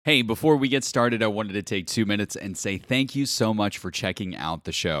Hey, before we get started, I wanted to take 2 minutes and say thank you so much for checking out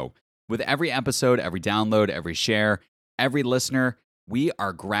the show. With every episode, every download, every share, every listener, we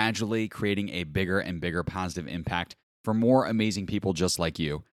are gradually creating a bigger and bigger positive impact for more amazing people just like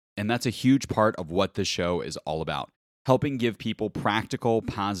you. And that's a huge part of what this show is all about, helping give people practical,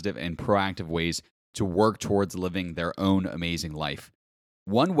 positive, and proactive ways to work towards living their own amazing life.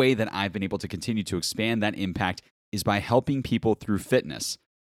 One way that I've been able to continue to expand that impact is by helping people through fitness.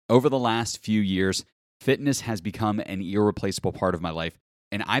 Over the last few years, fitness has become an irreplaceable part of my life,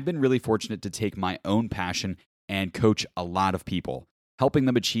 and I've been really fortunate to take my own passion and coach a lot of people, helping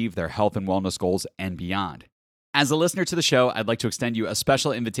them achieve their health and wellness goals and beyond. As a listener to the show, I'd like to extend you a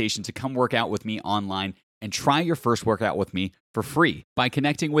special invitation to come work out with me online and try your first workout with me for free by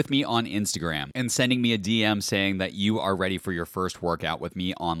connecting with me on Instagram and sending me a DM saying that you are ready for your first workout with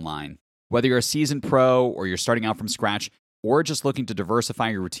me online. Whether you're a seasoned pro or you're starting out from scratch, or just looking to diversify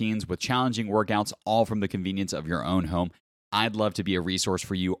your routines with challenging workouts, all from the convenience of your own home, I'd love to be a resource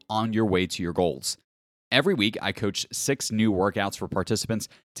for you on your way to your goals. Every week, I coach 6 new workouts for participants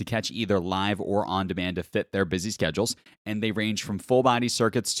to catch either live or on demand to fit their busy schedules, and they range from full body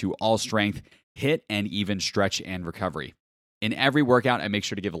circuits to all strength, HIIT, and even stretch and recovery. In every workout, I make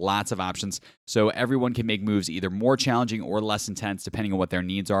sure to give lots of options so everyone can make moves either more challenging or less intense depending on what their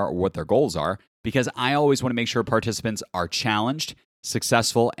needs are or what their goals are, because I always want to make sure participants are challenged,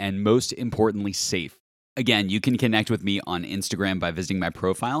 successful, and most importantly, safe. Again, you can connect with me on Instagram by visiting my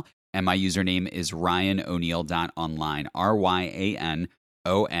profile, and my username is ryanoneil.online,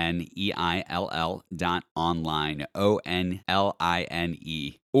 RYANONEILL.online, ONLINE.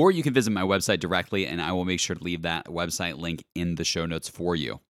 Or you can visit my website directly, and I will make sure to leave that website link in the show notes for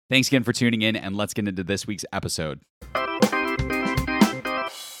you. Thanks again for tuning in, and let's get into this week's episode.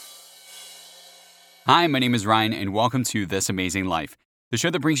 Hi, my name is Ryan, and welcome to This Amazing Life, the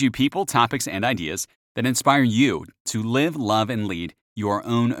show that brings you people, topics, and ideas that inspire you to live, love, and lead your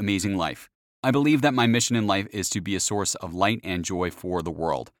own amazing life. I believe that my mission in life is to be a source of light and joy for the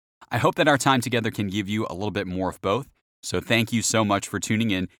world. I hope that our time together can give you a little bit more of both. So thank you so much for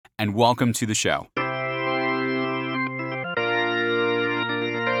tuning in, and welcome to the show.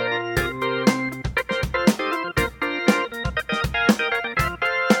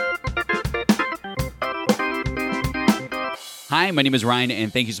 Hi, my name is Ryan,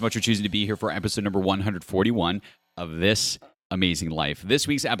 and thank you so much for choosing to be here for episode number 141 of This Amazing Life. This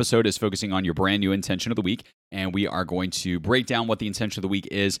week's episode is focusing on your brand new intention of the week, and we are going to break down what the intention of the week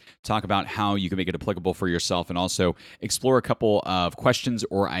is, talk about how you can make it applicable for yourself, and also explore a couple of questions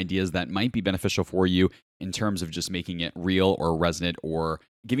or ideas that might be beneficial for you in terms of just making it real or resonant or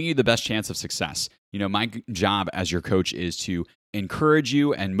giving you the best chance of success. You know, my job as your coach is to encourage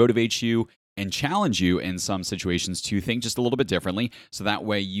you and motivate you and challenge you in some situations to think just a little bit differently, so that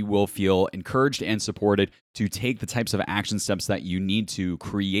way you will feel encouraged and supported to take the types of action steps that you need to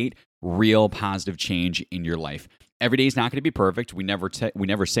create real positive change in your life. Every day is not going to be perfect. We never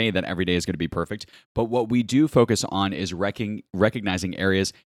say that every day is going to be perfect, but what we do focus on is recognizing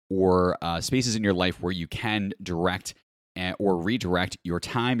areas or spaces in your life where you can direct or redirect your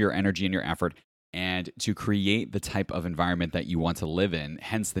time, your energy, and your effort, and to create the type of environment that you want to live in.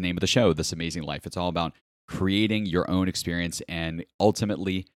 Hence the name of the show, This Amazing Life. It's all about creating your own experience and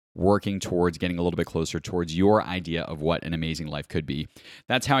ultimately working towards getting a little bit closer towards your idea of what an amazing life could be.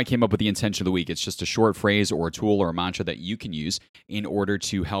 That's how I came up with the intention of the week. It's just a short phrase or a tool or a mantra that you can use in order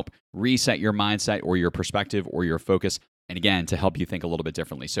to help reset your mindset or your perspective or your focus, and again, to help you think a little bit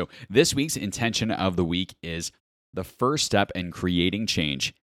differently. So this week's intention of the week is the first step in creating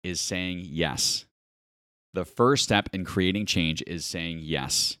change is saying yes. The first step in creating change is saying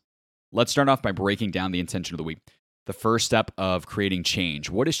yes. Let's start off by breaking down the intention of the week. The first step of creating change.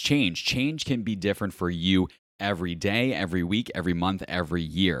 What is change? Change can be different for you every day, every week, every month, every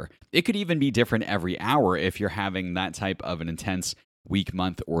year. It could even be different every hour if you're having that type of an intense week,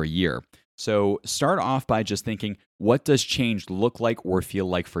 month, or year. So start off by just thinking, what does change look like or feel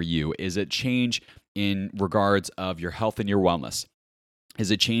like for you? Is it change in regards of your health and your wellness? Is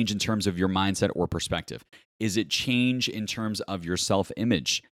it change in terms of your mindset or perspective? Is it change in terms of your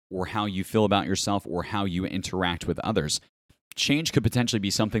self-image or how you feel about yourself or how you interact with others? Change could potentially be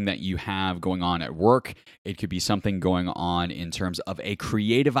something that you have going on at work. It could be something going on in terms of a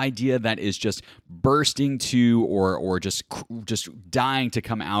creative idea that is just bursting to or just dying to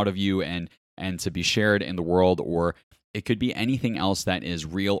come out of you and to be shared in the world. Or it could be anything else that is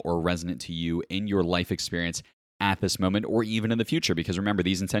real or resonant to you in your life experience at this moment or even in the future. Because remember,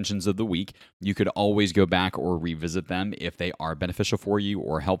 these intentions of the week, you could always go back or revisit them if they are beneficial for you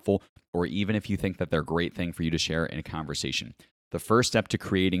or helpful, or even if you think that they're a great thing for you to share in a conversation. the first step to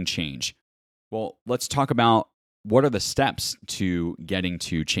creating change. Well, let's talk about what are the steps to getting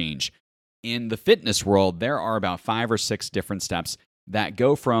to change. In the fitness world, there are about 5 or 6 different steps that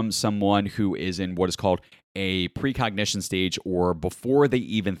go from someone who is in what is called a precognition stage, or before they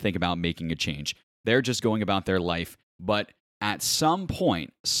even think about making a change. They're just going about their life, but at some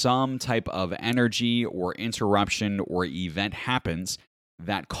point, some type of energy or interruption or event happens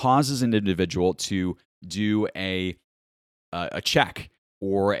that causes an individual to do a check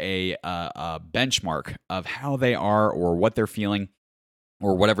or a benchmark of how they are or what they're feeling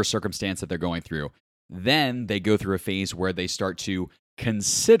or whatever circumstance that they're going through. Then they go through a phase where they start to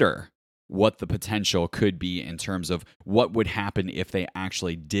consider what the potential could be in terms of what would happen if they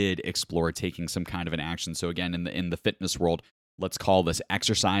actually did explore taking some kind of an action. So again, in the fitness world, let's call this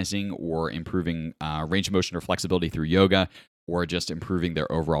exercising or improving range of motion or flexibility through yoga, or just improving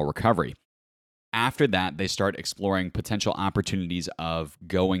their overall recovery. After that, they start exploring potential opportunities of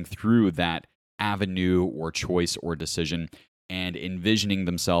going through that avenue or choice or decision and envisioning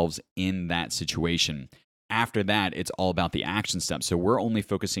themselves in that situation. After that, it's all about the action steps. So we're only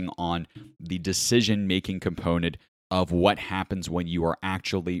focusing on the decision-making component of what happens when you are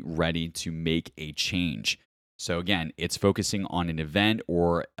actually ready to make a change. So again, it's focusing on an event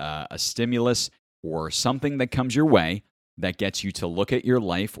or a stimulus or something that comes your way that gets you to look at your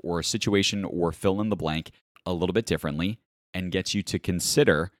life or a situation or fill in the blank a little bit differently and gets you to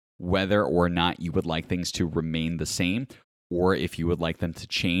consider whether or not you would like things to remain the same or if you would like them to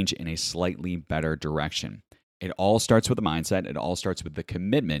change in a slightly better direction. It all starts with a mindset. It all starts with the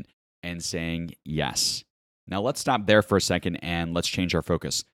commitment and saying yes. Now let's stop there for a second and let's change our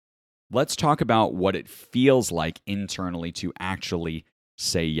focus. Let's talk about what it feels like internally to actually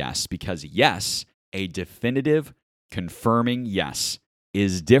say yes, because yes, a definitive, confirming yes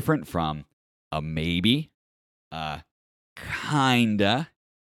is different from a maybe, a kinda,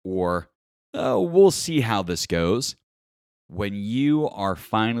 or we'll see how this goes. When you are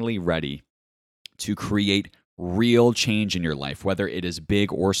finally ready to create real change in your life, whether it is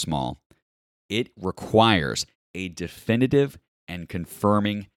big or small, it requires a definitive and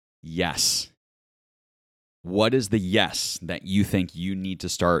confirming yes. What is the yes that you think you need to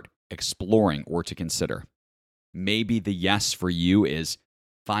start exploring or to consider? Maybe the yes for you is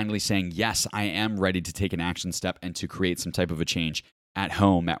finally saying, yes, I am ready to take an action step and to create some type of a change at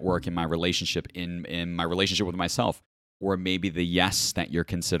home, at work, in my relationship, in my relationship with myself. Or maybe the yes that you're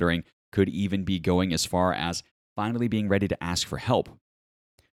considering could even be going as far as finally being ready to ask for help.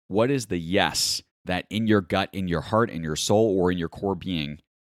 What is the yes that in your gut, in your heart, in your soul, or in your core being,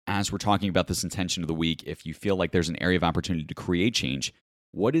 as we're talking about this intention of the week, if you feel like there's an area of opportunity to create change,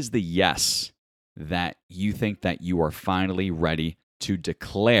 what is the yes that you think that you are finally ready to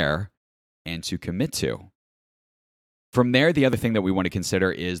declare and to commit to? From there, the other thing that we want to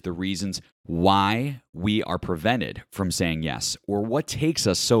consider is the reasons why we are prevented from saying yes, or what takes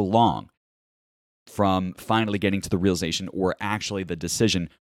us so long from finally getting to the realization or actually the decision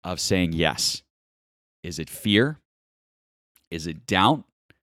of saying yes. Is it fear? Is it doubt?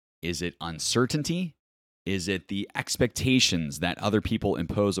 Is it uncertainty? Is it the expectations that other people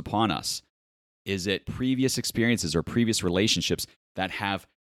impose upon us? Is it previous experiences or previous relationships that have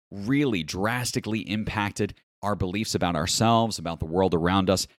really drastically impacted our beliefs about ourselves, about the world around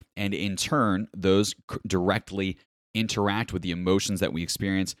us, and in turn, those directly interact with the emotions that we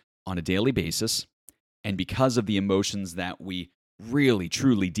experience on a daily basis. And because of the emotions that we really,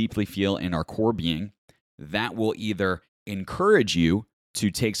 truly, deeply feel in our core being, that will either encourage you to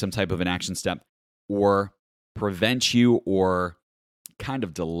take some type of an action step or prevent you or kind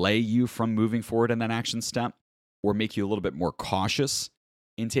of delay you from moving forward in that action step, or make you a little bit more cautious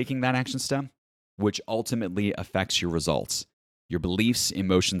in taking that action step, which ultimately affects your results, your beliefs,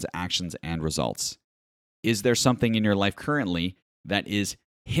 emotions, actions, and results. Is there something in your life currently that is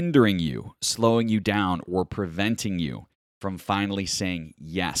hindering you, slowing you down, or preventing you from finally saying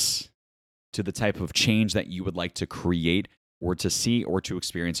yes to the type of change that you would like to create or to see or to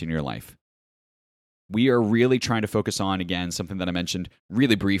experience in your life? We are really trying to focus on, again, something that I mentioned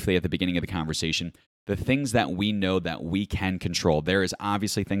really briefly at the beginning of the conversation, the things that we know that we can control. There is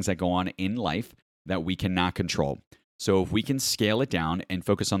obviously things that go on in life that we cannot control. So if we can scale it down and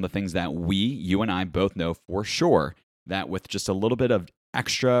focus on the things that you and I both know for sure, that with just a little bit of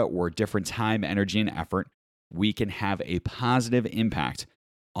extra or different time, energy, and effort, we can have a positive impact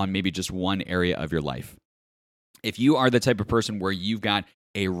on maybe just one area of your life. If you are the type of person where you've got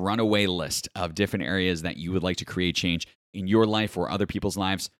a runaway list of different areas that you would like to create change in your life or other people's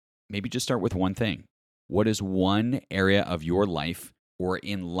lives, maybe just start with one thing. What is one area of your life or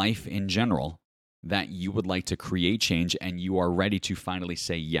in life in general that you would like to create change and you are ready to finally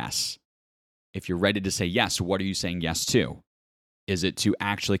say yes. If you're ready to say yes, what are you saying yes to? Is it to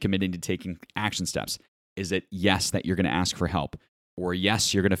actually committing to taking action steps? Is it yes that you're going to ask for help? Or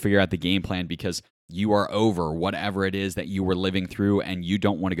yes, you're going to figure out the game plan because you are over whatever it is that you were living through and you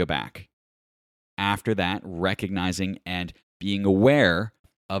don't want to go back. After that, recognizing and being aware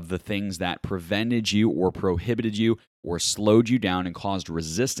of the things that prevented you or prohibited you or slowed you down and caused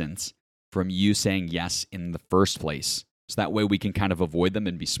resistance from you saying yes in the first place. So that way we can kind of avoid them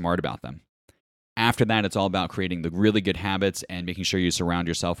and be smart about them. After that, it's all about creating the really good habits and making sure you surround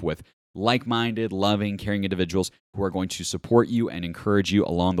yourself with like-minded, loving, caring individuals who are going to support you and encourage you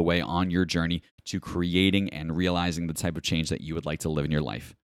along the way on your journey to creating and realizing the type of change that you would like to live in your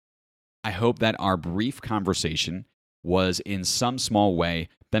life. I hope that our brief conversation was in some small way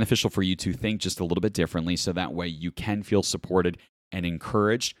beneficial for you to think just a little bit differently so that way you can feel supported and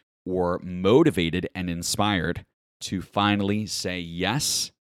encouraged or motivated and inspired to finally say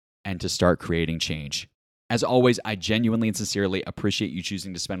yes and to start creating change. As always, I genuinely and sincerely appreciate you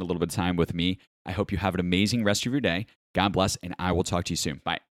choosing to spend a little bit of time with me. I hope you have an amazing rest of your day. God bless, and I will talk to you soon.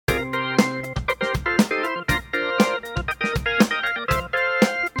 Bye.